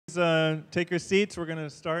Take your seats. We're going to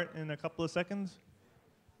start in a couple of seconds.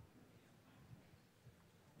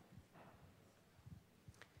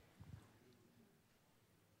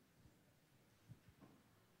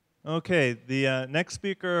 Okay, the next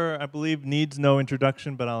speaker, I believe, needs no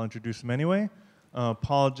introduction, but I'll introduce him anyway.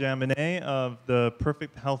 Paul Jaminet of the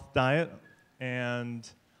Perfect Health Diet, and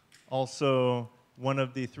also one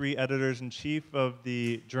of the 3 editors-in-chief of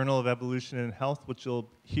the Journal of Evolution and Health, which you'll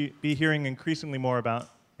be hearing increasingly more about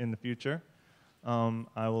in the future.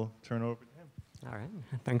 I will turn over to him. All right,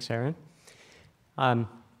 thanks, Aaron.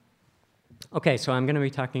 Okay, so I'm going to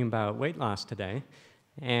be talking about weight loss today.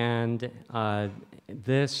 And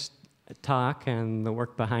this talk and the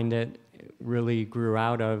work behind it really grew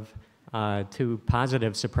out of 2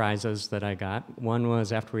 positive surprises that I got. One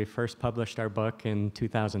was after we first published our book in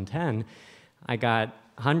 2010, I got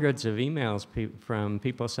hundreds of emails from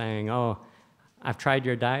people saying, oh, I've tried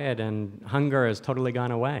your diet and hunger has totally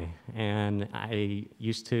gone away. And I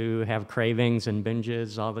used to have cravings and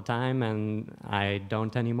binges all the time, and I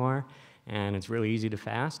don't anymore. And it's really easy to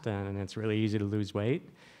fast, and it's really easy to lose weight.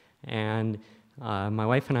 And my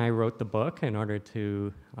wife and I wrote the book in order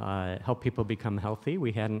to help people become healthy.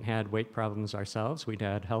 We hadn't had weight problems ourselves. We'd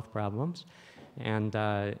had health problems. And,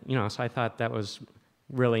 so I thought that was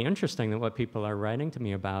really interesting that what people are writing to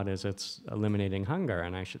me about is it's eliminating hunger,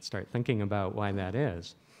 and I should start thinking about why that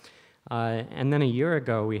is. And then a year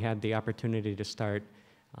ago, we had the opportunity to start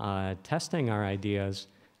testing our ideas,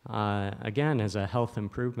 again, as a health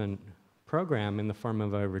improvement program in the form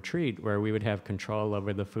of a retreat where we would have control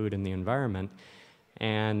over the food and the environment.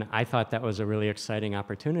 And I thought that was a really exciting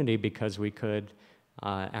opportunity because we could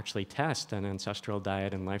actually test an ancestral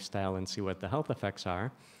diet and lifestyle and see what the health effects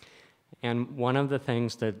are. And one of the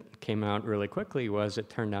things that came out really quickly was it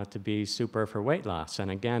turned out to be super for weight loss.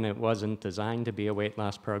 And again, it wasn't designed to be a weight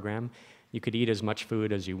loss program. You could eat as much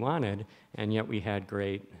food as you wanted, and yet we had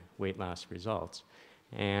great weight loss results.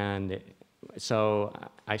 And so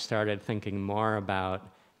I started thinking more about,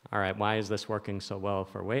 all right, why is this working so well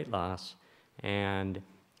for weight loss? And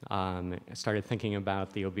I started thinking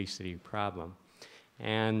about the obesity problem.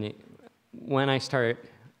 And when I start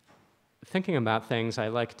thinking about things, I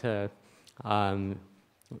like to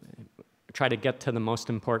try to get to the most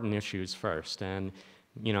important issues first. And,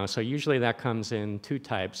 so usually that comes in 2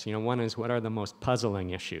 types. One is what are the most puzzling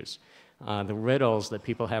issues, the riddles that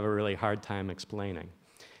people have a really hard time explaining.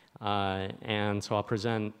 And so I'll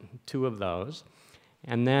present 2 of those.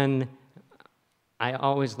 And then I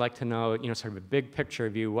always like to know, sort of a big picture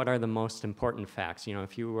view, what are the most important facts?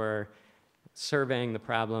 If you were surveying the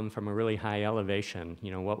problem from a really high elevation,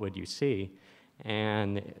 what would you see?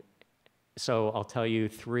 And so I'll tell you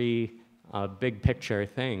 3 big picture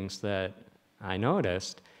things that I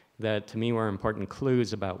noticed that to me were important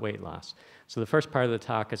clues about weight loss. So the first part of the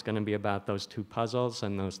talk is going to be about those 2 puzzles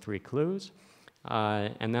and those 3 clues.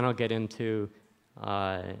 And then I'll get into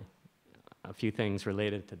a few things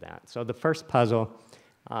related to that. So the first puzzle,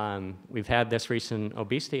 we've had this recent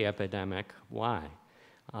obesity epidemic. Why?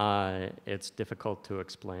 It's difficult to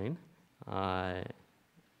explain.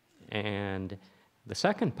 And the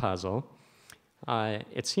second puzzle,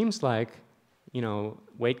 it seems like,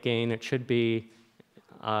 weight gain, it should be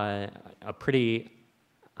a pretty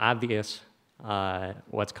obvious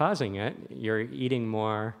what's causing it. You're eating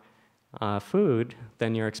more food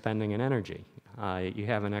than you're expending in energy. You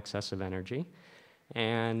have an excess of energy.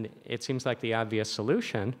 And it seems like the obvious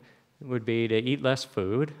solution would be to eat less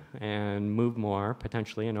food and move more,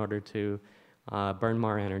 potentially, in order to burn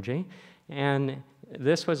more energy. And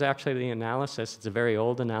this was actually the analysis. It's a very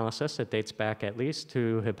old analysis. It dates back at least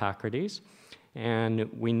to Hippocrates. And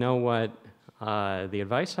we know what the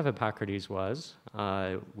advice of Hippocrates was.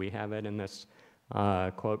 We have it in this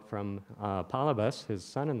quote from Polybus, his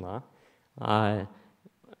son-in-law.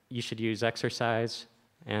 You should use exercise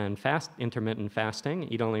and intermittent fasting.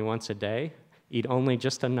 Eat only once a day. Eat only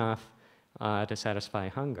just enough to satisfy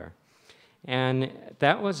hunger. And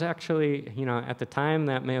that was actually, at the time,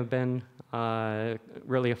 that may have been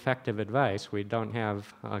really effective advice. We don't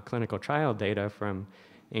have clinical trial data from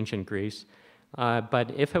ancient Greece.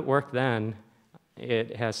 But if it worked then,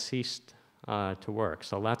 it has ceased to work.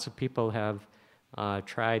 So lots of people have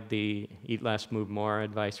tried the eat less, move more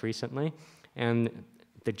advice recently. And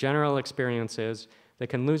the general experience is they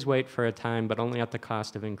can lose weight for a time, but only at the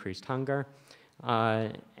cost of increased hunger.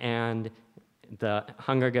 And the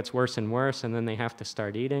hunger gets worse and worse, and then they have to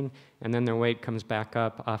start eating, and then their weight comes back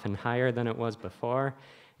up, often higher than it was before.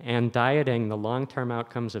 And dieting, the long-term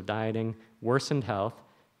outcomes of dieting, worsened health,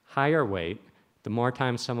 higher weight. The more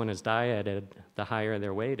time someone is dieted, the higher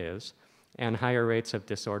their weight is, and higher rates of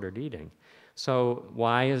disordered eating. So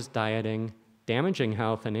why is dieting damaging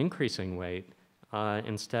health and increasing weight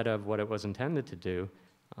instead of what it was intended to do,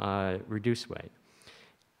 reduce weight?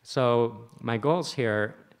 So my goals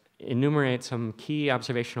here enumerate some key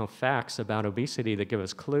observational facts about obesity that give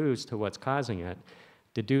us clues to what's causing it,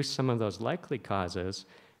 deduce some of those likely causes,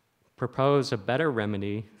 propose a better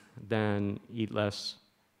remedy than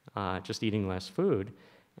just eating less food,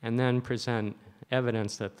 and then present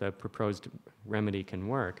evidence that the proposed remedy can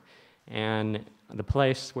work. And the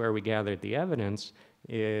place where we gathered the evidence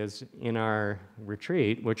is in our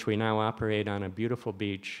retreat, which we now operate on a beautiful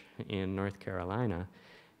beach in North Carolina.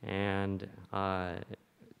 And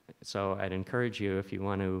so I'd encourage you, if you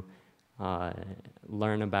want to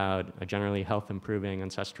learn about a generally health-improving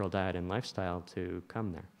ancestral diet and lifestyle, to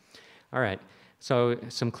come there. All right, so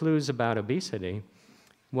some clues about obesity.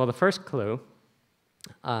 Well, the first clue,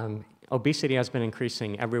 obesity has been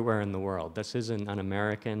increasing everywhere in the world. This isn't an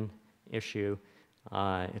American issue.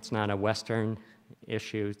 It's not a Western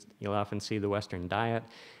issue. You'll often see the Western diet.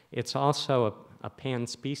 It's also a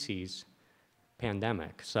pan-species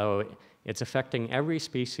pandemic. So it's affecting every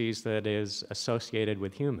species that is associated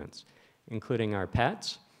with humans, including our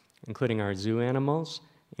pets, including our zoo animals,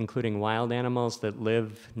 including wild animals that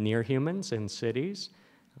live near humans in cities,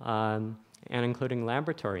 and including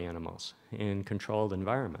laboratory animals in controlled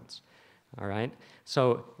environments. All right?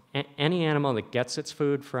 So any animal that gets its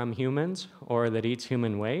food from humans or that eats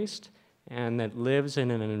human waste and that lives in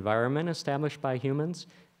an environment established by humans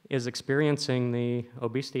is experiencing the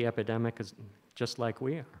obesity epidemic just like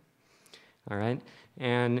we are. All right?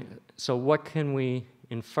 And so what can we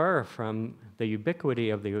infer from the ubiquity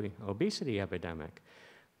of the obesity epidemic?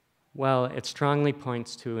 Well, it strongly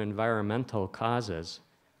points to environmental causes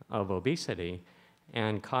of obesity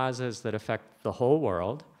and causes that affect the whole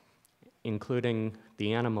world, including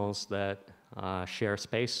the animals that share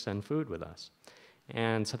space and food with us.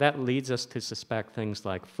 And so that leads us to suspect things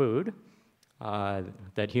like food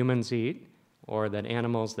that humans eat or that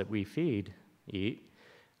animals that we feed eat,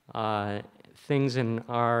 things in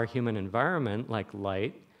our human environment like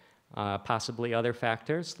light, possibly other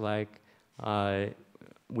factors like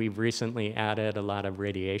we've recently added a lot of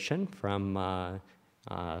radiation from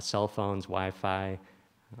cell phones, Wi-Fi,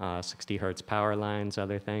 60 hertz power lines,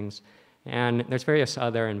 other things. And there's various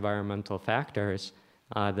other environmental factors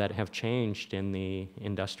that have changed in the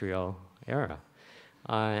industrial era.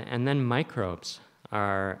 And then microbes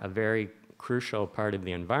are a very crucial part of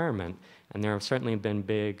the environment, and there have certainly been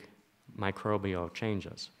big microbial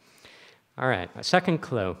changes. All right, a second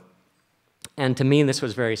clue. And to me, this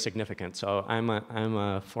was very significant. So I'm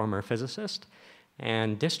a former physicist,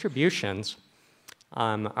 and distributions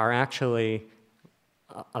are actually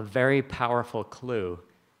a very powerful clue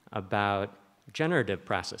about generative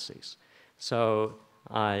processes. So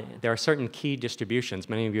there are certain key distributions.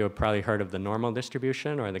 Many of you have probably heard of the normal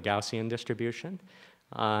distribution or the Gaussian distribution.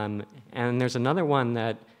 And there's another one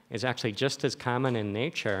that is actually just as common in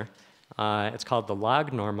nature. It's called the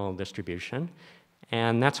log normal distribution.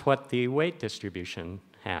 And that's what the weight distribution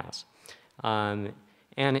has. And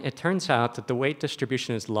it turns out that the weight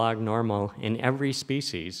distribution is log normal in every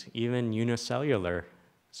species, even unicellular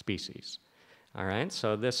species. All right,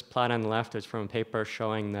 so this plot on the left is from a paper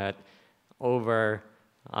showing that over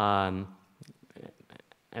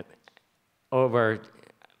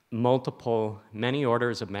many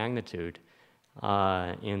orders of magnitude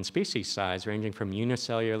in species size, ranging from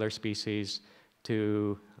unicellular species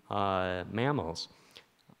to mammals,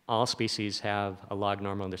 all species have a log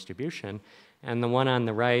normal distribution. And the one on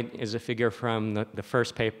the right is a figure from the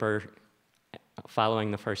first paper following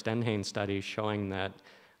the first NHANES study showing that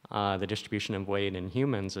the distribution of weight in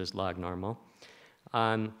humans is log normal.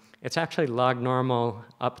 It's actually log normal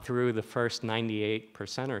up through the first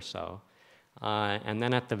 98% or so. And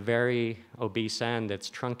then at the very obese end, it's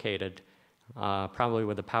truncated, probably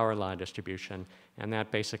with a power law distribution. And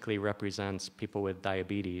that basically represents people with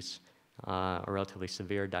diabetes, or relatively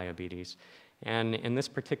severe diabetes. And in this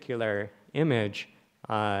particular image,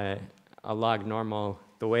 a log normal,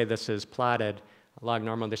 the way this is plotted, a log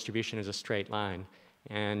normal distribution is a straight line.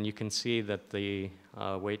 And you can see that the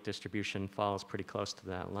weight distribution falls pretty close to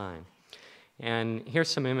that line. And here's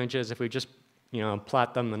some images. If we just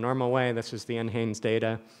plot them the normal way, this is the NHANES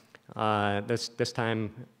data. This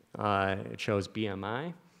time it shows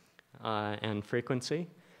BMI and frequency.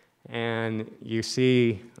 And you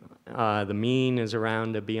see the mean is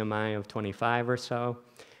around a BMI of 25 or so.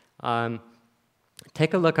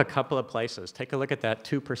 Take a look a couple of places. Take a look at that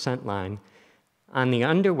 2% line. On the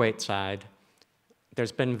underweight side,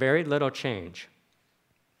 there's been very little change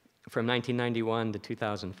from 1991 to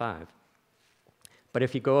 2005. But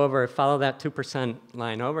if you go over, follow that 2%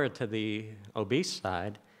 line over to the obese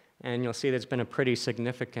side, and you'll see there's been a pretty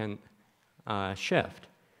significant shift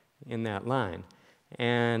in that line.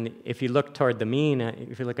 And if you look toward the mean,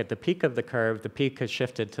 if you look at the peak of the curve, the peak has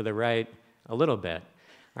shifted to the right a little bit.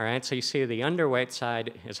 All right, so you see the underweight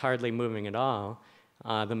side is hardly moving at all.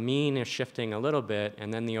 The mean is shifting a little bit,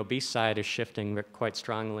 and then the obese side is shifting quite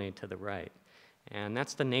strongly to the right. And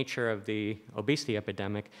that's the nature of the obesity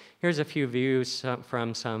epidemic. Here's a few views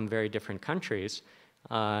from some very different countries.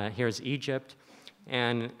 Here's Egypt.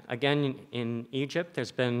 And again, in Egypt,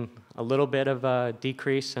 there's been a little bit of a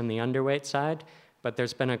decrease in the underweight side, but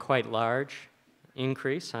there's been a quite large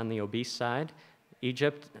increase on the obese side.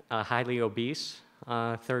 Egypt, a highly obese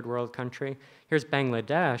third world country. Here's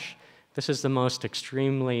Bangladesh. This is the most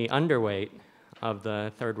extremely underweight of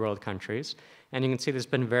the third world countries. And you can see there's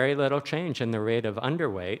been very little change in the rate of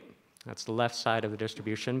underweight. That's the left side of the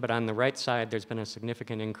distribution. But on the right side, there's been a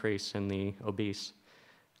significant increase in the obese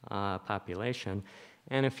population.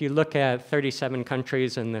 And if you look at 37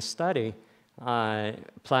 countries in this study,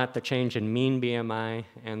 plot the change in mean BMI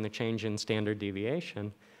and the change in standard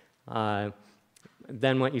deviation,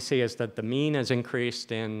 then what you see is that the mean has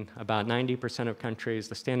increased in about 90% of countries.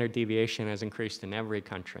 The standard deviation has increased in every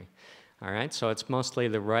country. All right, so it's mostly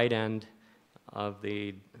the right end of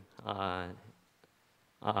the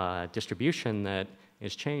distribution that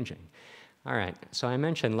is changing. All right, so I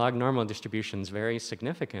mentioned log normal distribution is very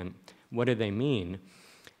significant. What do they mean?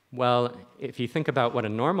 Well, if you think about what a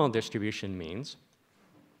normal distribution means,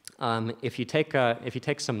 if you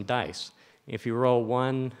take some dice, if you roll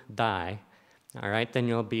one die, all right, then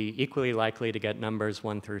you'll be equally likely to get numbers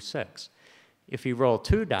 1 through 6. If you roll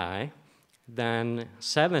 2 die, then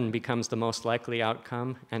 7 becomes the most likely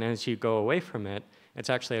outcome, and as you go away from it, it's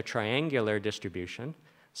actually a triangular distribution.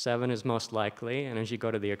 7 is most likely, and as you go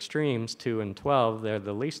to the extremes, 2 and 12, they're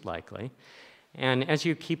the least likely. And as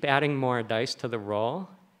you keep adding more dice to the roll,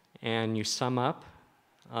 and you sum up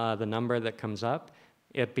the number that comes up,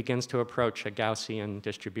 it begins to approach a Gaussian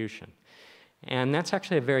distribution. And that's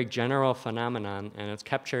actually a very general phenomenon, and it's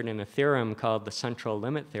captured in a theorem called the central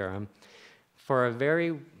limit theorem. For a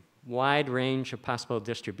very wide range of possible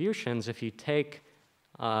distributions, if you take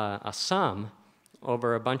a sum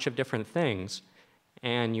over a bunch of different things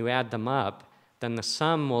and you add them up, then the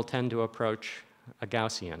sum will tend to approach a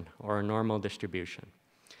Gaussian or a normal distribution.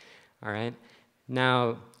 All right?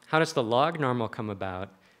 Now, how does the log normal come about?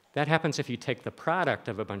 That happens if you take the product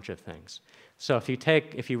of a bunch of things. So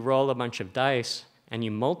if you roll a bunch of dice and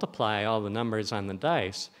you multiply all the numbers on the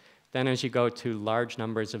dice, then as you go to large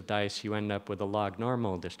numbers of dice, you end up with a log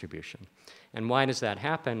normal distribution. And why does that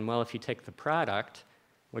happen? Well, if you take the product,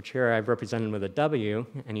 which here I've represented with a W,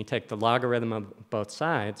 and you take the logarithm of both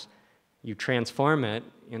sides, you transform it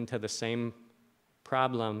into the same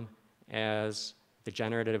problem as the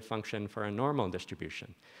generative function for a normal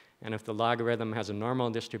distribution. And if the logarithm has a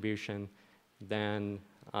normal distribution, then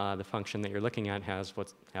the function that you're looking at has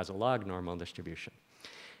a log normal distribution.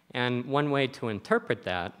 And one way to interpret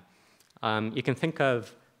that, you can think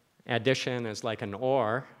of addition as like an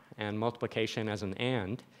OR and multiplication as an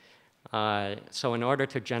AND. So in order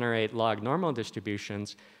to generate log normal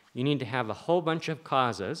distributions, you need to have a whole bunch of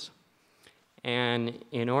causes. And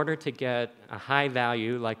in order to get a high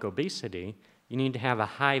value like obesity, you need to have a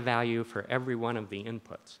high value for every one of the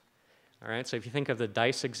inputs. All right, so if you think of the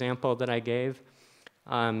dice example that I gave,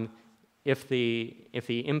 if the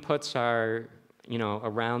inputs are,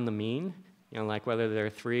 around the mean, like whether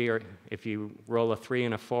they're 3 or if you roll a 3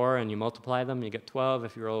 and a 4 and you multiply them, you get 12.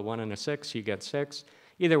 If you roll a 1 and a 6, you get 6.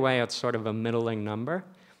 Either way, it's sort of a middling number,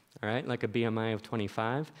 all right, like a BMI of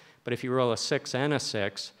 25. But if you roll a 6 and a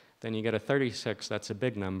 6, then you get a 36. That's a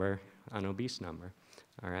big number, an obese number,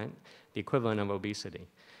 all right, the equivalent of obesity.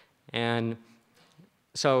 And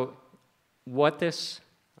so what this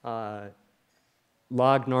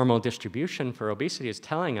log normal distribution for obesity is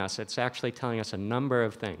telling us, it's actually telling us a number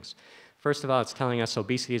of things. First of all, it's telling us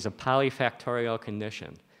obesity is a polyfactorial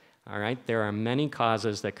condition. All right, there are many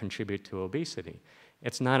causes that contribute to obesity.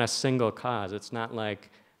 It's not a single cause. It's not like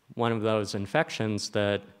one of those infections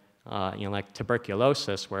that, like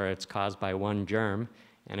tuberculosis, where it's caused by one germ,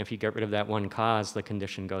 and if you get rid of that one cause, the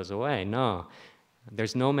condition goes away. No,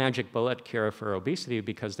 there's no magic bullet cure for obesity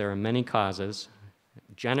because there are many causes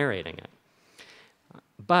generating it.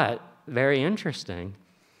 But, very interesting,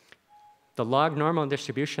 the log normal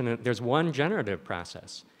distribution, there's one generative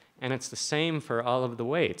process, and it's the same for all of the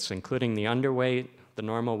weights, including the underweight, the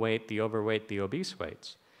normal weight, the overweight, the obese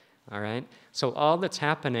weights. All right? So all that's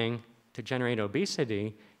happening to generate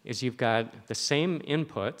obesity is you've got the same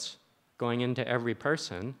inputs going into every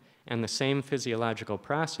person, and the same physiological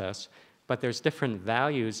process, but there's different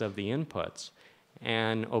values of the inputs.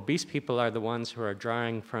 And obese people are the ones who are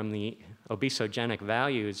drawing from the obesogenic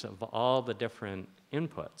values of all the different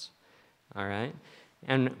inputs, all right?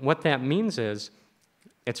 And what that means is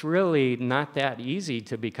it's really not that easy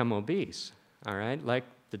to become obese, all right? Like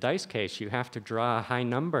the dice case, you have to draw high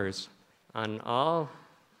numbers on all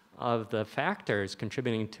of the factors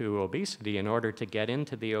contributing to obesity in order to get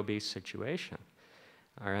into the obese situation,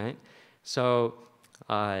 all right? So,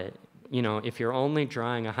 you know, if you're only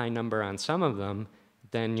drawing a high number on some of them,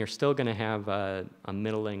 then you're still going to have a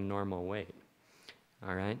middling normal weight,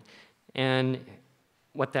 all right? And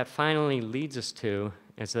what that finally leads us to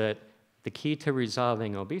is that the key to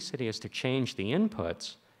resolving obesity is to change the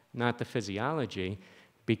inputs, not the physiology,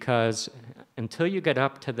 because until you get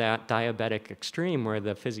up to that diabetic extreme where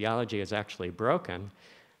the physiology is actually broken,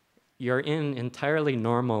 you're in entirely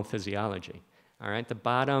normal physiology, all right? The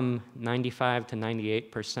bottom 95 to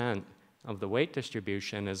 98% of the weight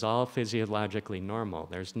distribution is all physiologically normal.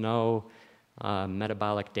 There's no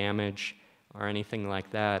metabolic damage or anything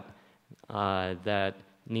like that that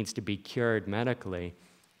needs to be cured medically.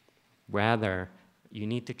 Rather, you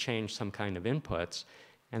need to change some kind of inputs,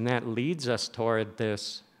 and that leads us toward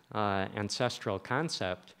this ancestral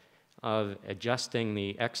concept of adjusting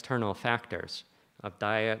the external factors of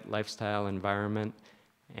diet, lifestyle, environment,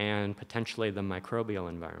 and potentially the microbial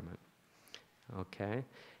environment. Okay?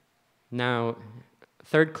 Now,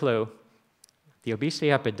 third clue, the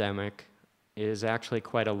obesity epidemic is actually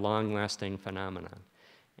quite a long-lasting phenomenon.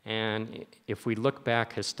 And if we look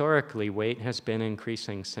back historically, weight has been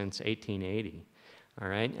increasing since 1880, all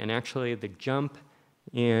right? And actually the jump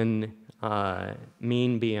in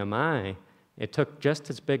mean BMI, it took just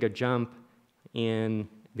as big a jump in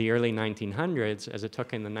the early 1900s as it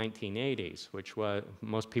took in the 1980s, which was,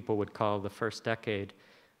 most people would call the first decade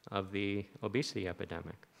of the obesity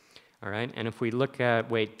epidemic. All right, and if we look at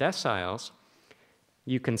weight deciles,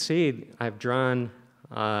 you can see I've drawn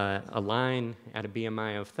a line at a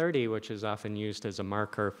BMI of 30, which is often used as a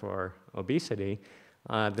marker for obesity.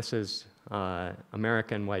 This is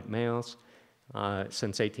American white males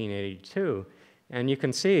since 1882. And you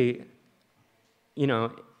can see, you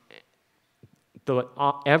know,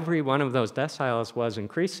 every one of those deciles was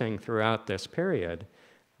increasing throughout this period.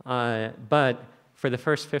 But for the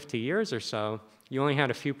first 50 years or so, you only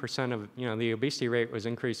had a few percent of, you know, the obesity rate was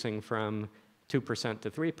increasing from 2%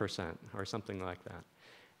 to 3% or something like that.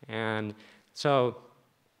 And so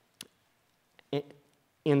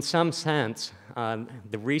in some sense,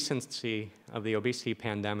 the recency of the obesity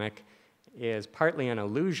pandemic is partly an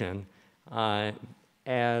illusion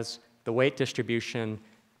as the weight distribution,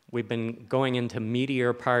 we've been going into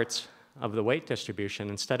meatier parts of the weight distribution.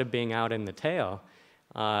 Instead of being out in the tail,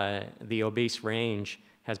 the obese range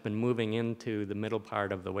has been moving into the middle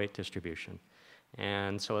part of the weight distribution.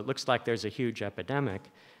 And so it looks like there's a huge epidemic.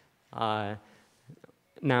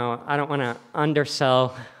 Now, I don't want to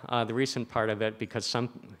undersell the recent part of it because some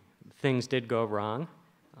things did go wrong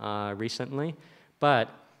recently, but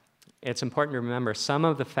it's important to remember some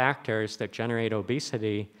of the factors that generate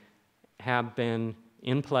obesity have been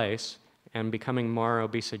in place and becoming more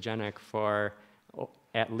obesogenic for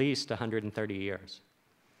at least 130 years.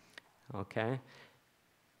 Okay?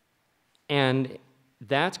 And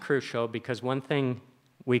that's crucial because one thing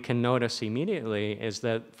we can notice immediately is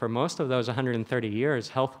that for most of those 130 years,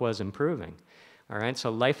 health was improving. All right, so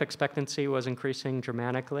life expectancy was increasing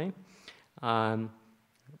dramatically, and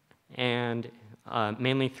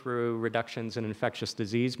mainly through reductions in infectious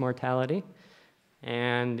disease mortality,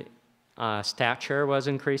 and stature was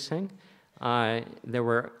increasing. There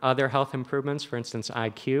were other health improvements, for instance,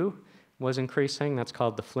 IQ was increasing. That's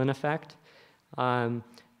called the Flynn effect.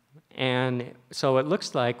 And so it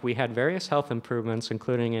looks like we had various health improvements,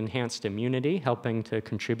 including enhanced immunity, helping to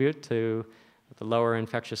contribute to the lower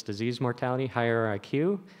infectious disease mortality, higher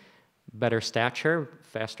IQ, better stature,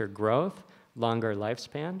 faster growth, longer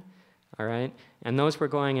lifespan, all right? And those were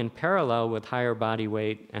going in parallel with higher body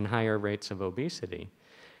weight and higher rates of obesity.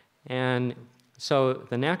 And so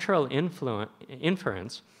the natural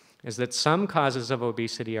inference is that some causes of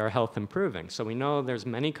obesity are health improving. So we know there's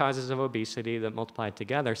many causes of obesity that multiplied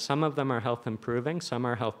together. Some of them are health improving, some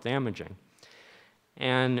are health damaging.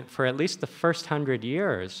 And for at least the first 100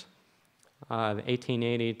 years,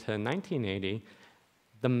 1880 to 1980,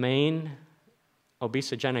 the main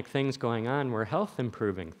obesogenic things going on were health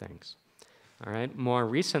improving things. All right. More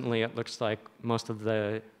recently, it looks like most of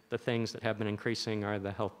the things that have been increasing are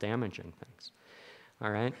the health damaging things.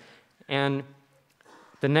 All right. And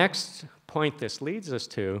the next point this leads us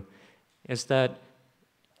to is that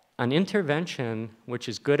an intervention which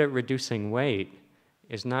is good at reducing weight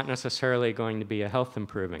is not necessarily going to be a health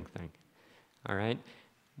improving thing, all right?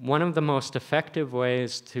 One of the most effective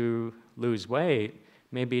ways to lose weight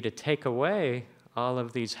may be to take away all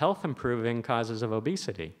of these health improving causes of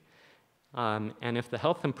obesity. And if the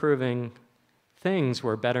health improving things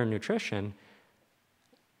were better nutrition,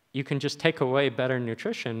 you can just take away better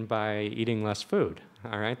nutrition by eating less food,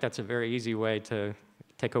 all right? That's a very easy way to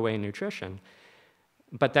take away nutrition.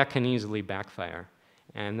 But that can easily backfire.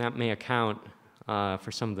 And that may account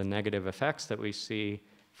for some of the negative effects that we see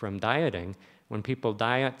from dieting. When people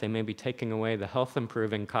diet, they may be taking away the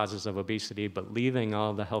health-improving causes of obesity, but leaving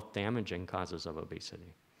all the health-damaging causes of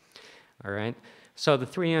obesity. All right? So the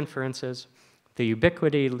three inferences, the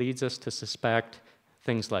ubiquity leads us to suspect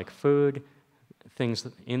things like food, things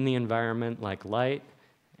in the environment like light,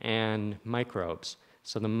 and microbes.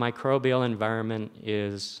 So the microbial environment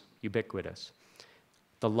is ubiquitous.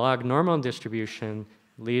 The log normal distribution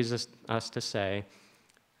leads us to say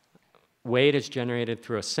weight is generated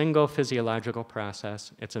through a single physiological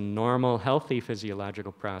process. It's a normal, healthy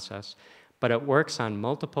physiological process, but it works on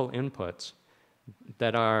multiple inputs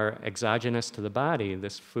that are exogenous to the body,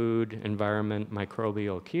 this food, environment,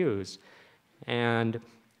 microbial cues. And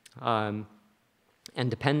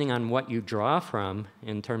depending on what you draw from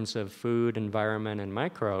in terms of food, environment, and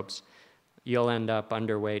microbes, you'll end up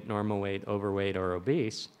underweight, normal weight, overweight, or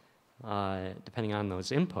obese, depending on those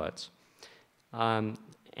inputs.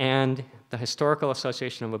 And the historical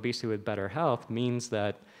association of obesity with better health means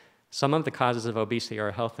that some of the causes of obesity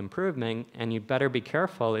are health improving, and you'd better be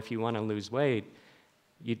careful if you want to lose weight.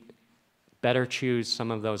 You'd better choose some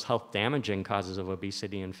of those health damaging causes of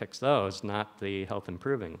obesity and fix those, not the health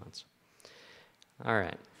improving ones. All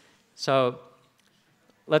right, so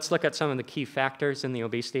let's look at some of the key factors in the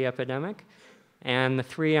obesity epidemic. And the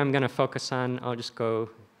three I'm going to focus on, I'll just go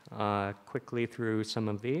quickly through some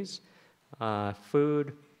of these.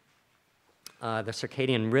 Food, the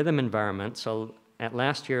circadian rhythm environment. So at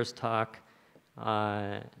last year's talk,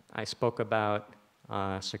 I spoke about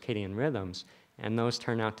circadian rhythms, and those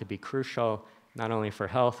turn out to be crucial not only for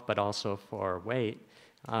health but also for weight,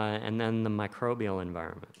 and then the microbial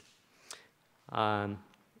environment.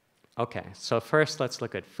 Okay, so first let's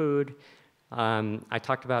look at food. I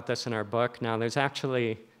talked about this in our book. Now there's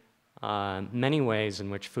actually many ways in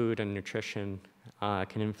which food and nutrition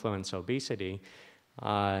can influence obesity.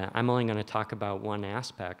 I'm only going to talk about one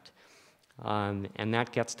aspect, and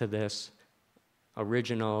that gets to this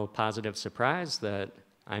original positive surprise that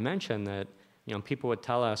I mentioned, that people would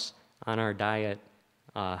tell us on our diet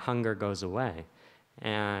hunger goes away.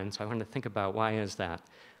 And so I wanted to think about, why is that?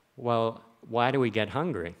 Well, why do we get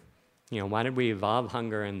hungry? Why did we evolve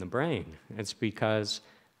hunger in the brain? It's because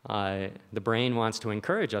the brain wants to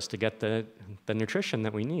encourage us to get the nutrition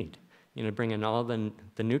that we need, bring in all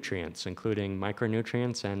the nutrients, including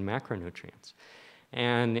micronutrients and macronutrients.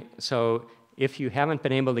 And so if you haven't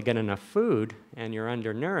been able to get enough food and you're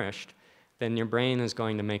undernourished, then your brain is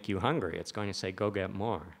going to make you hungry. It's going to say, go get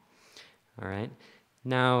more. All right?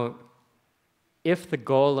 Now, if the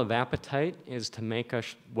goal of appetite is to make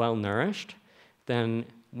us well-nourished, then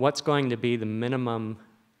what's going to be the minimum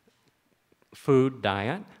food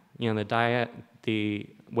diet? The diet, the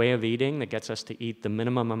way of eating that gets us to eat the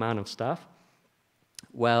minimum amount of stuff?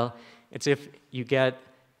 Well, it's if you get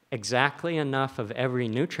exactly enough of every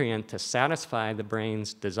nutrient to satisfy the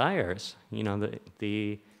brain's desires,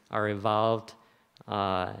 our evolved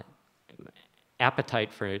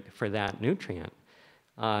appetite for that nutrient.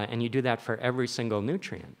 And you do that for every single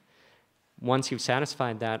nutrient. Once you've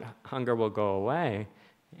satisfied that, hunger will go away,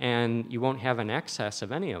 and you won't have an excess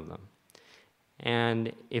of any of them.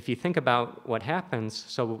 And if you think about what happens,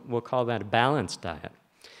 so we'll call that a balanced diet.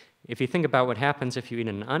 If you think about what happens if you eat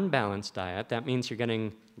an unbalanced diet, that means you're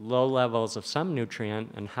getting low levels of some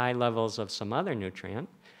nutrient and high levels of some other nutrient.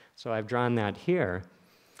 So I've drawn that here.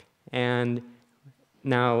 And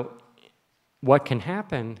now what can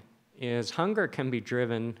happen is hunger can be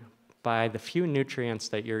driven by the few nutrients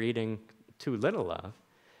that you're eating too little of,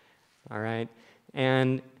 all right?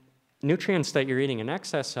 And nutrients that you're eating in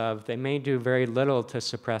excess of, they may do very little to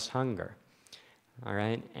suppress hunger, all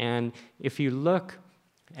right? And if you look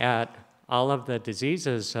at all of the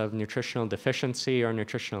diseases of nutritional deficiency or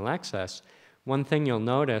nutritional excess, one thing you'll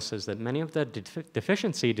notice is that many of the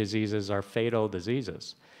deficiency diseases are fatal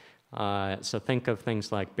diseases. So think of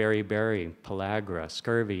things like beriberi, pellagra,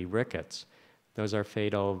 scurvy, rickets. Those are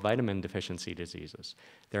fatal vitamin deficiency diseases.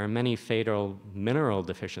 There are many fatal mineral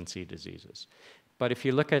deficiency diseases. But if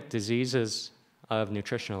you look at diseases of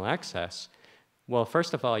nutritional excess, Well,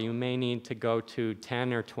 first of all, you may need to go to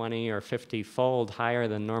 10 or 20 or 50-fold higher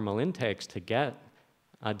than normal intakes to get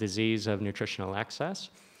a disease of nutritional excess.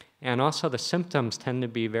 And also the symptoms tend to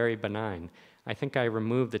be very benign. I think I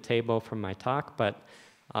removed the table from my talk, but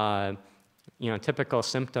typical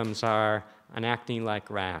symptoms are an acne-like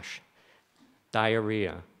rash,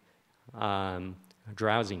 diarrhea,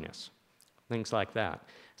 drowsiness, things like that.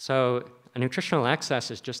 So a nutritional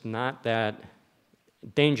excess is just not that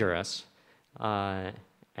dangerous,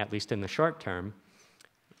 at least in the short term,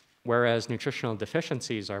 whereas nutritional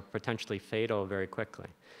deficiencies are potentially fatal very quickly.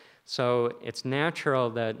 So it's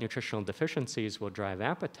natural that nutritional deficiencies will drive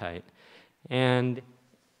appetite. And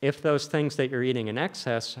if those things that you're eating in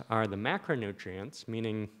excess are the macronutrients,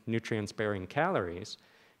 meaning nutrients-bearing calories,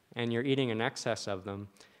 and you're eating in excess of them,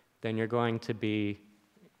 then you're going to be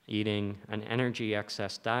eating an energy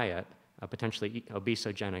excess diet, a potentially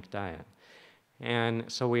obesogenic diet. And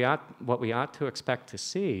so what we ought to expect to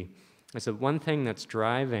see is that one thing that's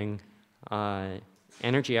driving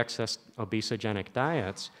energy excess obesogenic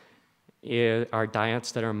diets are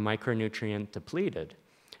diets that are micronutrient depleted,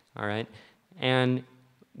 all right? And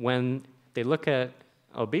when they look at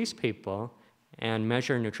obese people and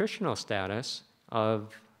measure nutritional status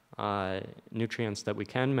of nutrients that we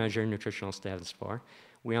can measure nutritional status for,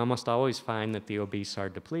 we almost always find that the obese are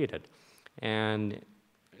depleted. And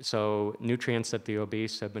so nutrients that the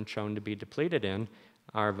obese have been shown to be depleted in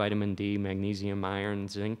are vitamin D, magnesium, iron,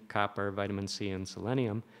 zinc, copper, vitamin C, and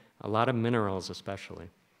selenium, a lot of minerals especially.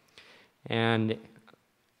 And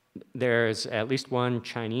there's at least one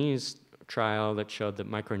Chinese trial that showed that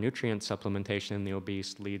micronutrient supplementation in the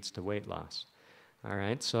obese leads to weight loss. All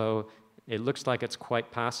right, so it looks like it's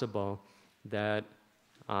quite possible that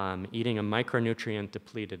eating a micronutrient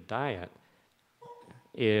depleted diet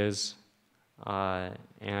is,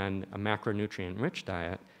 and a macronutrient rich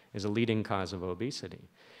diet is a leading cause of obesity.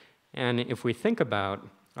 And if we think about,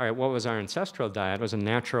 all right, what was our ancestral diet? It was a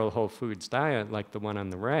natural whole foods diet like the one on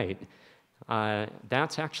the right.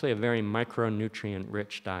 That's actually a very micronutrient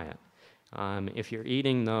rich diet. If you're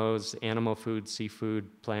eating those animal foods,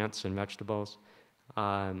 seafood, plants, and vegetables,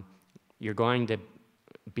 you're going to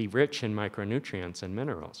be rich in micronutrients and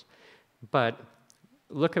minerals. But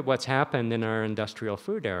look at what's happened in our industrial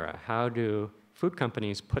food era. How do food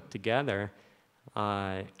companies put together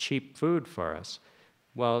cheap food for us?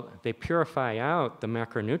 Well, they purify out the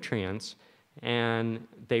macronutrients and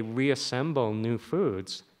they reassemble new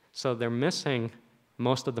foods. So they're missing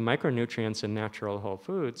most of the micronutrients in natural whole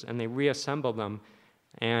foods, and they reassemble them.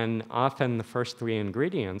 And often the first three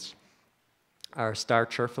ingredients are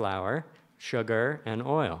starch or flour, sugar, and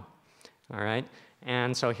oil. All right?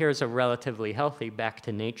 And so here's a relatively healthy, back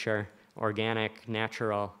to nature, organic,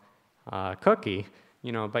 natural cookie,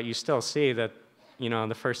 but you still see that,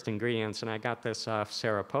 the first ingredients, and I got this off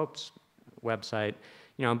Sarah Pope's website,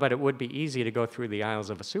 but it would be easy to go through the aisles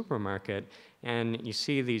of a supermarket and you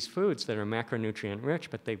see these foods that are macronutrient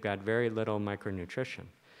rich, but they've got very little micronutrition.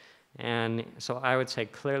 And so I would say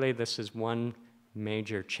clearly this is one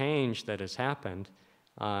major change that has happened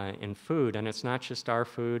in food, and it's not just our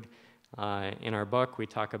food. In our book, we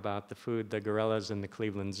talk about the food the gorillas in the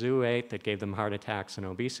Cleveland Zoo ate that gave them heart attacks and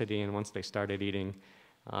obesity, and once they started eating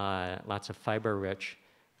lots of fiber-rich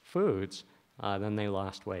foods, then they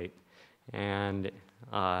lost weight. And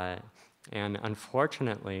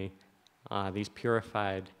unfortunately, these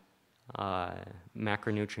purified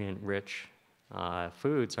macronutrient-rich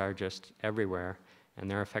foods are just everywhere, and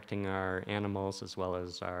they're affecting our animals as well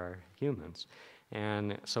as our humans.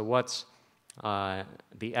 And so what's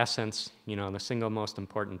the essence, the single most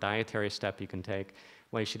important dietary step you can take?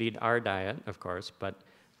 Well, you should eat our diet, of course, but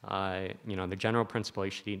the general principle,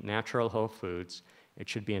 you should eat natural whole foods. It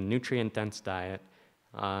should be a nutrient-dense diet.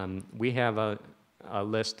 We have a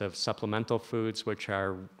list of supplemental foods which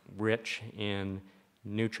are rich in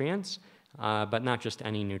nutrients, but not just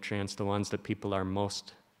any nutrients, the ones that people are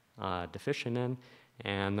most deficient in.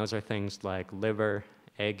 And those are things like liver,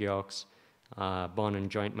 egg yolks, bone and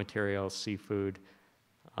joint materials, seafood,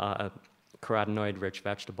 carotenoid-rich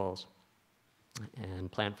vegetables,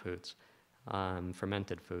 and plant foods,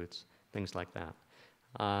 fermented foods, things like that.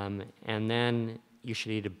 And then you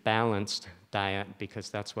should eat a balanced diet because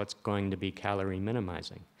that's what's going to be calorie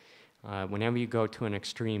minimizing. Whenever you go to an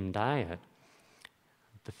extreme diet,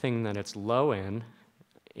 the thing that it's low in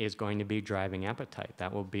is going to be driving appetite.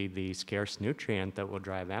 That will be the scarce nutrient that will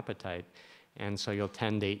drive appetite. And so you'll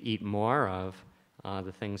tend to eat more of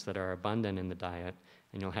the things that are abundant in the diet,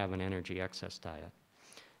 and you'll have an energy excess diet.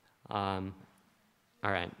 All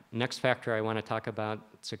right, next factor I want to talk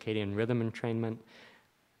about, circadian rhythm entrainment.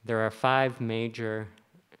 There are 5 major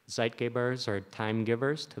Zeitgebers, or time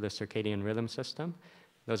givers to the circadian rhythm system.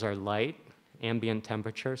 Those are light, ambient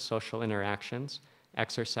temperature, social interactions,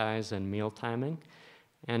 exercise, and meal timing.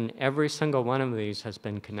 And every single one of these has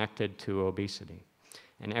been connected to obesity.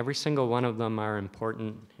 And every single one of them are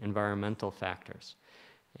important environmental factors.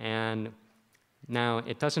 And now,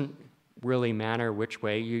 it doesn't really matter which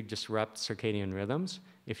way you disrupt circadian rhythms.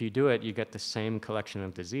 If you do it, you get the same collection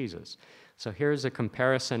of diseases. So here's a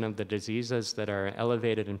comparison of the diseases that are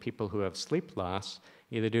elevated in people who have sleep loss,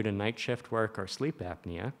 either due to night shift work or sleep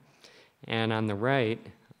apnea. And on the right,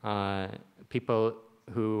 people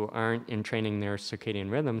who aren't entraining their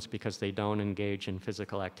circadian rhythms because they don't engage in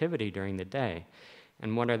physical activity during the day.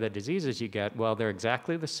 And what are the diseases you get? Well, they're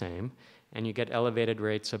exactly the same, and you get elevated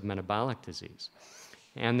rates of metabolic disease.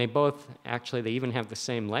 And they both, actually, they even have the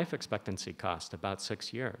same life expectancy cost, about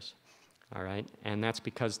 6 years, all right? And that's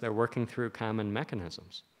because they're working through common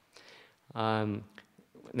mechanisms.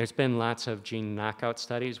 There's been lots of gene knockout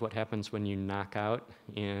studies, what happens when you knock out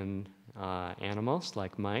in animals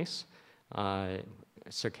like mice,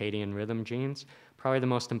 circadian rhythm genes. Probably the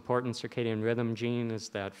most important circadian rhythm gene is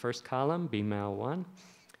that first column, BMAL1.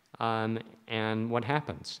 And what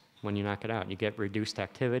happens when you knock it out? You get reduced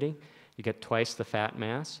activity, you get twice the fat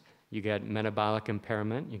mass, you get metabolic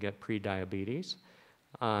impairment, you get prediabetes.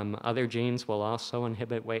 Other genes will also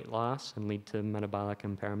inhibit weight loss and lead to metabolic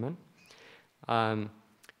impairment.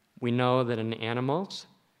 We know that in animals,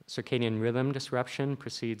 circadian rhythm disruption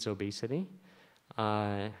precedes obesity.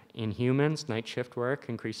 In humans, night shift work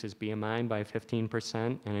increases BMI by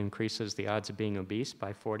 15% and increases the odds of being obese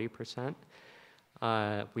by 40%.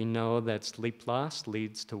 We know that sleep loss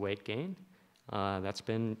leads to weight gain. That's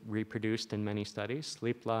been reproduced in many studies.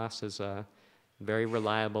 Sleep loss is a very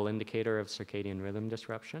reliable indicator of circadian rhythm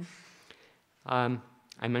disruption.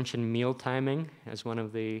 I mentioned meal timing as one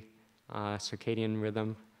of the circadian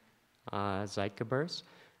rhythm Zeitgebers.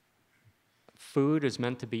 Food is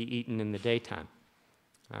meant to be eaten in the daytime.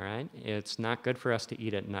 All right? It's not good for us to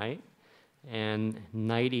eat at night. And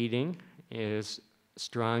night eating is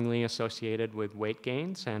strongly associated with weight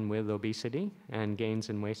gains and with obesity and gains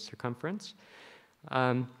in waist circumference.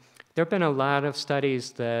 There have been a lot of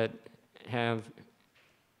studies that have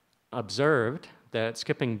observed that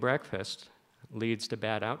skipping breakfast leads to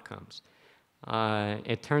bad outcomes.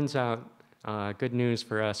 It turns out, good news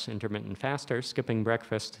for us intermittent fasters, skipping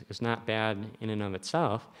breakfast is not bad in and of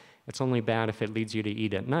itself. It's only bad if it leads you to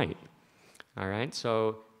eat at night. All right,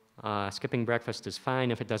 so skipping breakfast is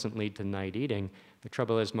fine if it doesn't lead to night eating. The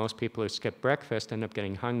trouble is most people who skip breakfast end up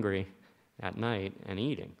getting hungry at night and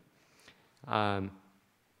eating.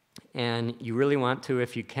 And you really want to,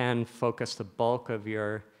 if you can, focus the bulk of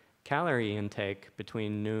your calorie intake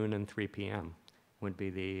between noon and 3 p.m. would be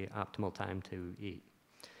the optimal time to eat.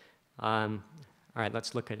 All right,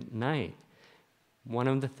 let's look at night. One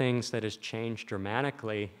of the things that has changed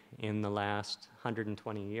dramatically in the last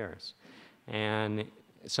 120 years. And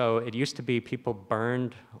so it used to be people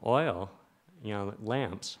burned oil,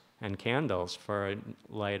 lamps and candles for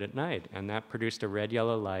light at night, and that produced a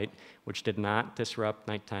red-yellow light, which did not disrupt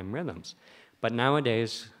nighttime rhythms. But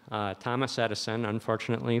nowadays, Thomas Edison,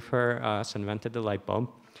 unfortunately for us, invented the light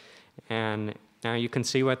bulb, and now you can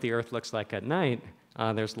see what the Earth looks like at night.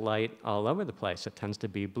 There's light all over the place. It tends to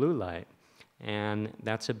be blue light, and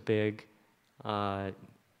that's a big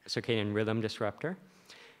circadian rhythm disruptor.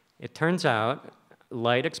 It turns out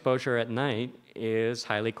light exposure at night is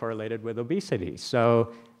highly correlated with obesity.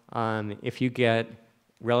 So if you get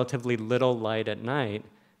relatively little light at night,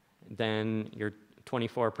 then you're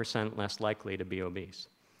 24% less likely to be obese.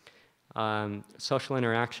 Social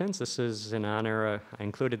interactions, this is in honor of, I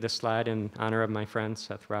included this slide in honor of my friend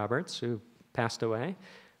Seth Roberts, who passed away.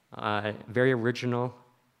 Very original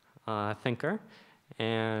thinker,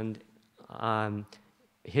 and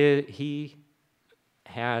he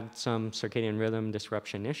had some circadian rhythm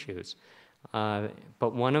disruption issues.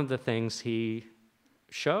 But one of the things he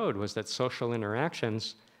showed was that social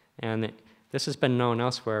interactions, and this has been known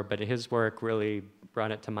elsewhere, but his work really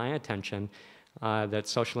brought it to my attention, that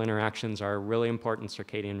social interactions are a really important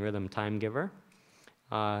circadian rhythm time giver,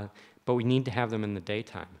 but we need to have them in the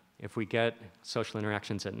daytime. If we get social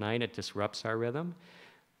interactions at night, it disrupts our rhythm.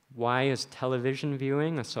 Why is television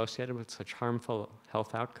viewing associated with such harmful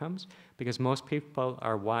health outcomes? Because most people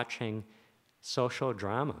are watching social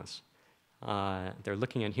dramas. They're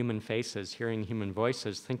looking at human faces, hearing human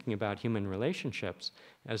voices, thinking about human relationships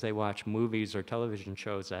as they watch movies or television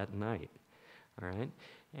shows at night, all right?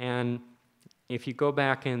 And if you go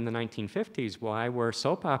back in the 1950s, why were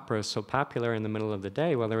soap operas so popular in the middle of the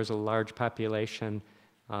day? Well, there was a large population,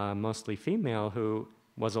 mostly female, who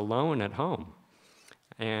was alone at home.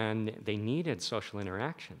 and they needed social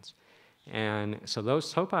interactions. And so those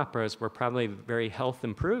soap operas were probably very health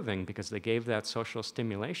improving because they gave that social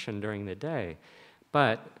stimulation during the day.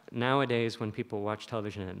 But nowadays, when people watch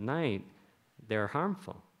television at night, they're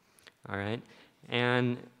harmful, all right?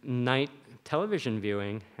 And night television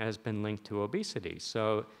viewing has been linked to obesity.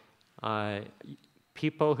 So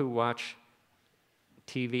people who watch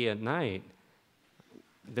TV at night,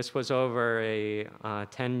 this was over a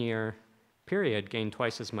 10-year period, gained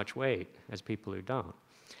twice as much weight as people who don't.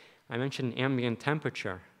 I mentioned ambient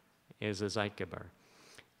temperature is a Zeitgeber.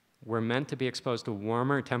 We're meant to be exposed to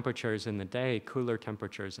warmer temperatures in the day, cooler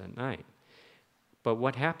temperatures at night. But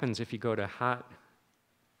what happens if you go to hot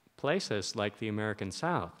places like the American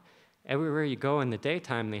South? Everywhere you go in the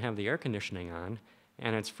daytime, they have the air conditioning on,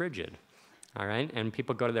 and it's frigid, all right? And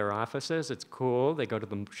people go to their offices, it's cool. They go to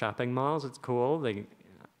the shopping malls, it's cool.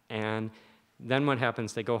 And then what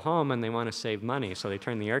happens? They go home, and they want to save money, so they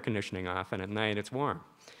turn the air conditioning off, and at night it's warm.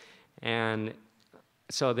 And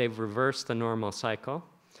so they've reversed the normal cycle.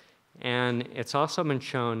 And it's also been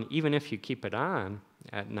shown, even if you keep it on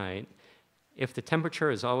at night, if the temperature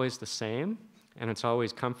is always the same and it's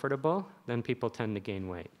always comfortable, then people tend to gain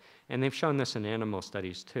weight. And they've shown this in animal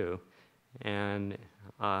studies too. And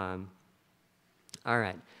all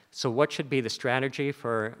right, so what should be the strategy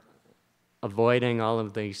for avoiding all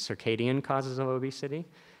of the circadian causes of obesity?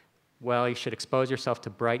 Well, you should expose yourself to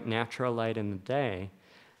bright natural light in the day.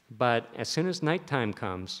 But as soon as nighttime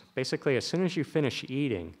comes, basically as soon as you finish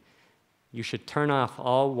eating, you should turn off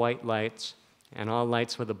all white lights and all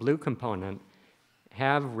lights with a blue component.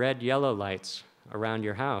 Have red, yellow lights around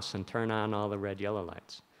your house and turn on all the red, yellow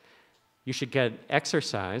lights. You should get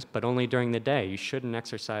exercise, but only during the day. You shouldn't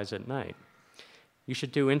exercise at night. You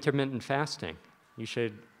should do intermittent fasting. You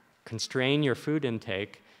should constrain your food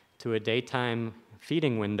intake to a daytime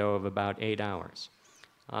feeding window of about 8 hours.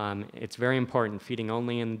 It's very important, feeding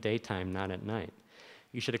only in the daytime, not at night.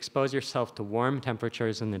 You should expose yourself to warm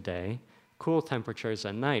temperatures in the day, cool temperatures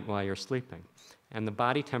at night while you're sleeping. And the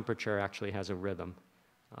body temperature actually has a rhythm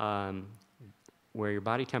where your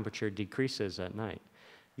body temperature decreases at night.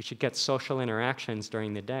 You should get social interactions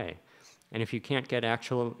during the day. And if you can't get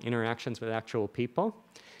actual interactions with actual people,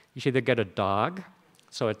 you should either get a dog.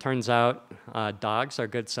 So it turns out dogs are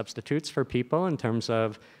good substitutes for people in terms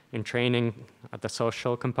of entraining the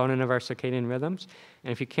social component of our circadian rhythms.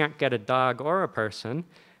 And if you can't get a dog or a person,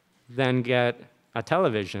 then get a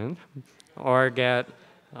television or get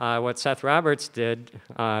what Seth Roberts did,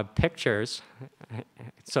 pictures,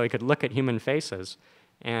 so he could look at human faces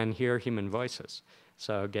and hear human voices.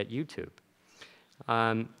 So get YouTube.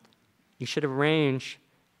 You should arrange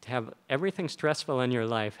to have everything stressful in your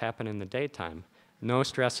life happen in the daytime. No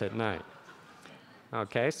stress at night.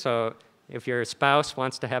 Okay, so if your spouse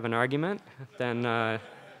wants to have an argument, then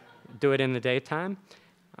do it in the daytime.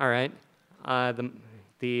 All right,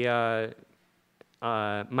 the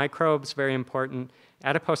microbes, very important.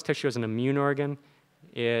 Adipose tissue is an immune organ.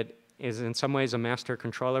 It is in some ways a master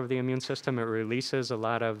controller of the immune system. It releases a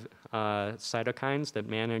lot of cytokines that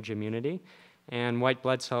manage immunity. And white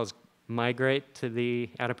blood cells migrate to the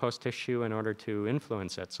adipose tissue in order to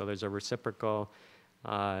influence it. So there's a reciprocal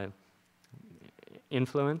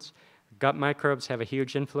influence. Gut microbes have a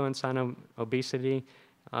huge influence on obesity.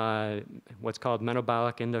 What's called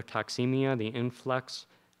metabolic endotoxemia, the influx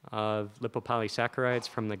of lipopolysaccharides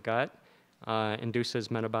from the gut, induces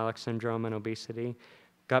metabolic syndrome and obesity.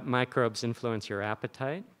 Gut microbes influence your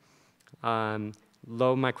appetite.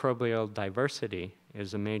 Low microbial diversity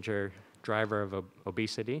is a major driver of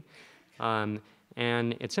obesity. And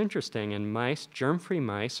it's interesting, in mice, germ-free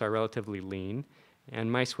mice are relatively lean,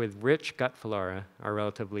 and mice with rich gut flora are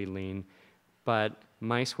relatively lean, but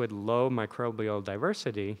mice with low microbial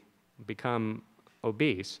diversity become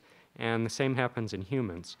obese, and the same happens in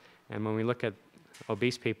humans. And when we look at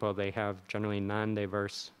obese people, they have generally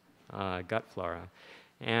non-diverse gut flora.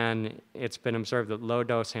 And it's been observed that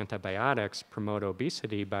low-dose antibiotics promote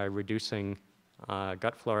obesity by reducing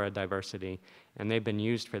gut flora diversity, and they've been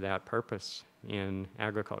used for that purpose in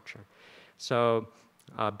agriculture. So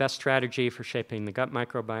best strategy for shaping the gut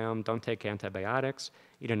microbiome: don't take antibiotics,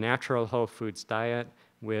 eat a natural whole foods diet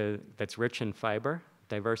that's rich in fiber,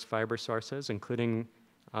 diverse fiber sources, including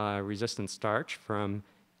resistant starch from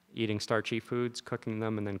eating starchy foods, cooking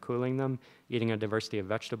them and then cooling them, eating a diversity of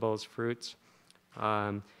vegetables, fruits.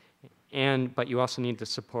 But you also need to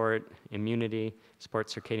support immunity, support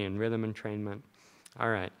circadian rhythm entrainment. All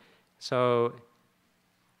right, so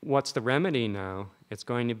what's the remedy now? It's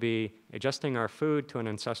going to be adjusting our food to an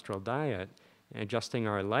ancestral diet, adjusting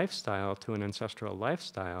our lifestyle to an ancestral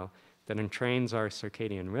lifestyle that entrains our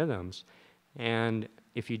circadian rhythms. And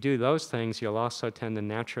if you do those things, you'll also tend to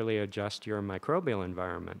naturally adjust your microbial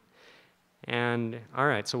environment. And all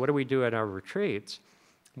right, so what do we do at our retreats?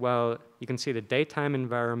 Well, you can see the daytime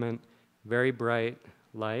environment, very bright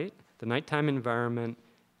light. The nighttime environment,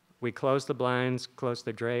 we close the blinds, close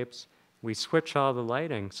the drapes. We switch all the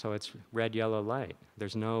lighting so it's red, yellow light.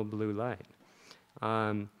 There's no blue light.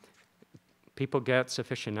 People get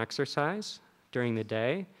sufficient exercise during the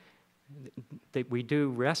day. We do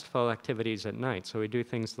restful activities at night. So we do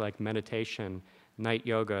things like meditation, night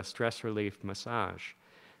yoga, stress relief, massage.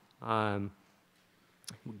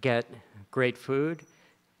 Get great food.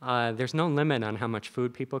 There's no limit on how much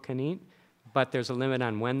food people can eat, but there's a limit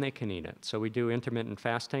on when they can eat it. So we do intermittent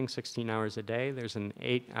fasting, 16 hours a day. There's an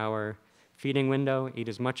 8-hour feeding window. Eat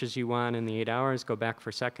as much as you want in the 8 hours. Go back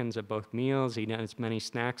for seconds at both meals. Eat as many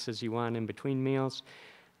snacks as you want in between meals.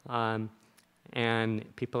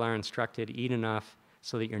 And people are instructed, eat enough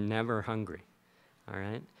so that you're never hungry, all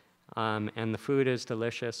right? And the food is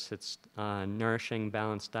delicious. It's nourishing,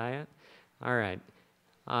 balanced diet. All right.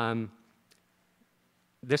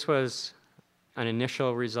 This was an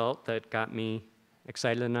initial result that got me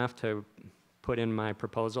excited enough to put in my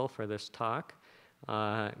proposal for this talk.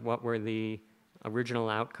 What were the original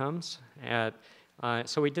outcomes?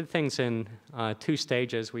 So we did things in 2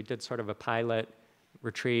 stages. We did sort of a pilot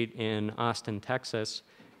retreat in Austin, Texas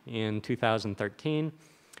in 2013.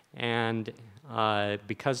 And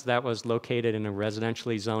because that was located in a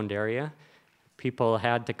residentially zoned area, people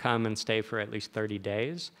had to come and stay for at least 30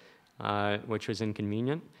 days, which was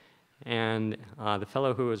inconvenient. And the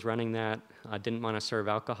fellow who was running that didn't want to serve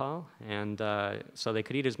alcohol, and so they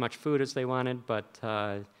could eat as much food as they wanted,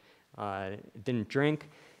 but didn't drink.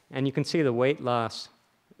 And you can see the weight loss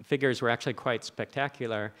figures were actually quite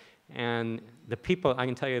spectacular. And the people, I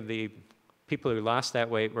can tell you, the people who lost that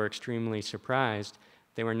weight were extremely surprised.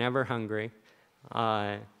 They were never hungry,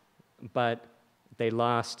 but they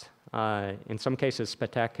lost, in some cases,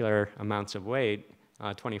 spectacular amounts of weight,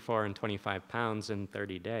 24 and 25 pounds in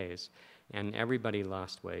 30 days. And everybody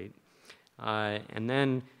lost weight. And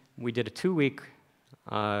then we did a 2-week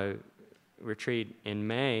retreat in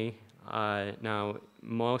May. Now,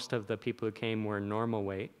 most of the people who came were normal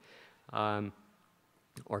weight,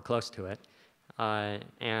 or close to it.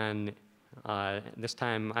 And this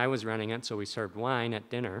time I was running it, so we served wine at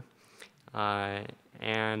dinner. Now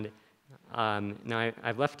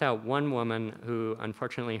I've left out one woman who,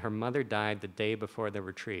 unfortunately, her mother died the day before the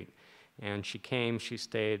retreat. And she came, she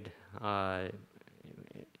stayed 5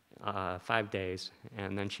 days,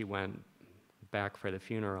 and then she went back for the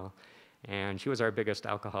funeral. And she was our biggest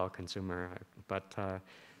alcohol consumer, but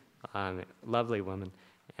lovely woman.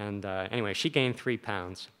 And anyway, she gained 3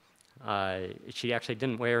 pounds. She actually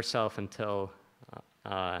didn't weigh herself until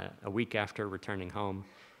a week after returning home.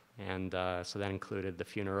 And so that included the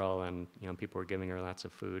funeral, and people were giving her lots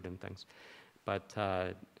of food and things. But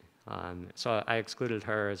so I excluded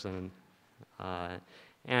her as an,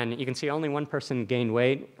 and you can see only one person gained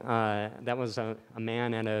weight. That was a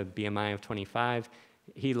man at a BMI of 25.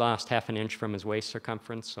 He lost ½ an inch from his waist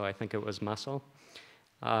circumference, so I think it was muscle.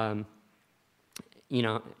 In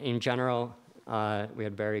general, we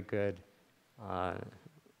had very good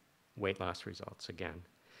weight loss results again.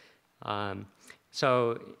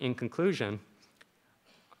 So in conclusion,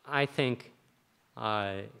 I think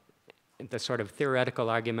the sort of theoretical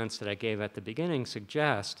arguments that I gave at the beginning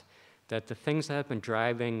suggest that the things that have been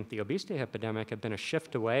driving the obesity epidemic have been a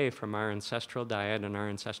shift away from our ancestral diet and our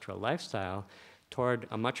ancestral lifestyle toward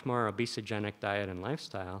a much more obesogenic diet and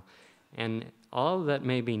lifestyle. And all that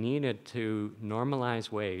may be needed to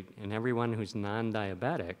normalize weight in everyone who's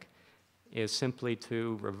non-diabetic is simply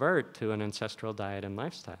to revert to an ancestral diet and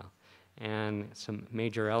lifestyle. And some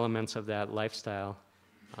major elements of that lifestyle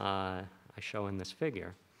I show in this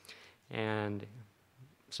figure. And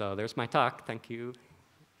so there's my talk. Thank you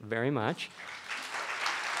very much.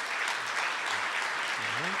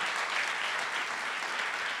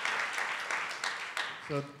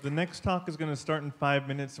 So the next talk is going to start in 5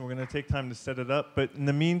 minutes, and we're going to take time to set it up. But in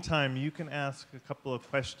the meantime, you can ask a couple of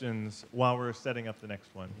questions while we're setting up the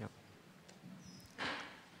next one. Yep.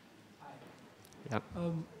 Yep.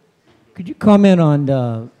 Could you comment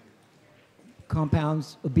on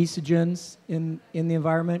compounds, obesogens in the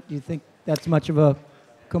environment? Do you think that's much of a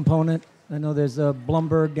component? I know there's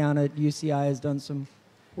Blumberg down at UCI has done some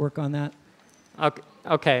work on that.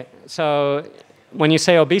 Okay. So when you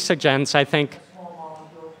say obesogens, I think.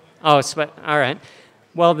 Oh, all right.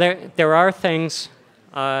 Well, there are things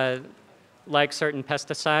like certain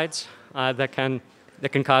pesticides that can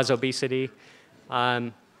cause obesity.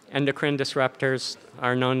 Endocrine disruptors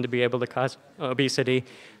are known to be able to cause obesity.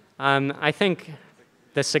 I think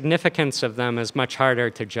the significance of them is much harder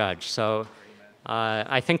to judge. So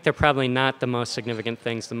I think they're probably not the most significant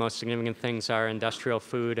things. The most significant things are industrial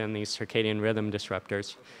food and these circadian rhythm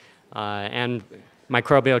disruptors, and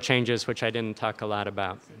microbial changes, which I didn't talk a lot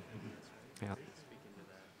about. Yeah.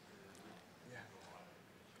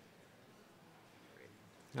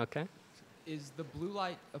 Okay. Is the blue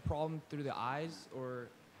light a problem through the eyes, or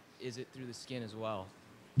is it through the skin as well?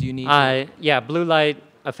 Do you need Yeah, blue light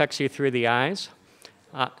affects you through the eyes.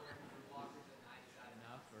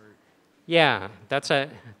 Yeah,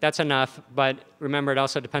 that's enough, but remember, it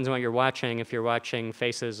also depends on what you're watching. If you're watching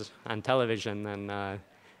faces on television, then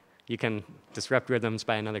you can disrupt rhythms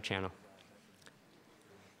by another channel.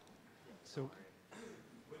 So,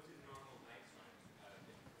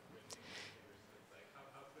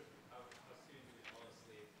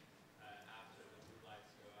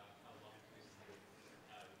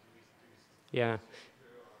 Yeah.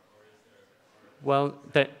 Well,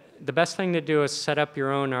 the best thing to do is set up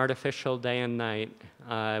your own artificial day and night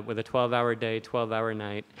with a 12-hour day, 12-hour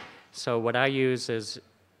night. So what I use is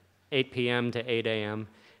 8 p.m. to 8 a.m.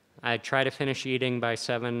 I try to finish eating by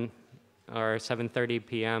 7 or 7:30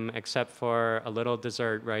 p.m., except for a little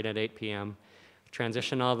dessert right at 8 p.m.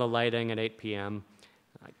 Transition all the lighting at 8 p.m.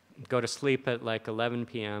 Go to sleep at like 11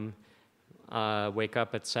 p.m., wake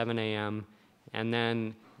up at 7 a.m., and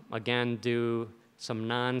then again do some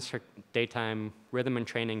non-daytime rhythm and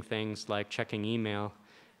training things like checking email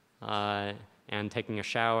and taking a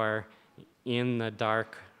shower in the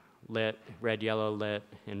dark lit, red, yellow lit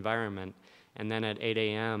environment. And then at 8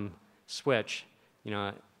 a.m. switch,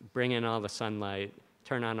 bring in all the sunlight,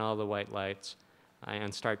 turn on all the white lights,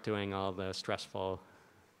 and start doing all the stressful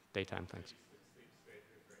daytime things.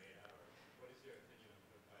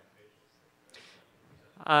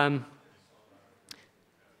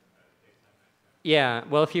 Yeah,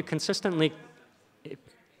 well, if you consistently...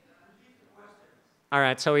 All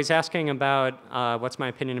right, so he's asking about what's my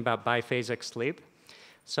opinion about biphasic sleep.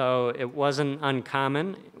 So it wasn't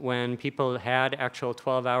uncommon when people had actual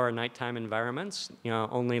 12-hour nighttime environments,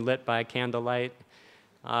 only lit by candlelight,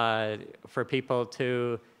 for people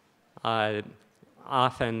to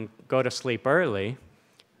often go to sleep early,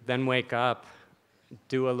 then wake up,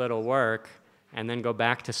 do a little work, and then go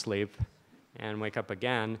back to sleep and wake up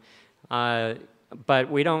again. But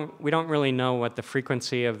we don't really know what the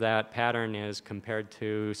frequency of that pattern is compared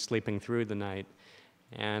to sleeping through the night.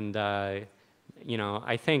 And I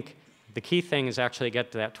think the key thing is actually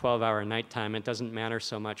get to that 12-hour nighttime. It doesn't matter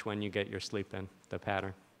so much when you get your sleep in, the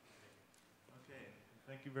pattern. okay,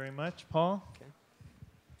 thank you very much, Paul. Okay.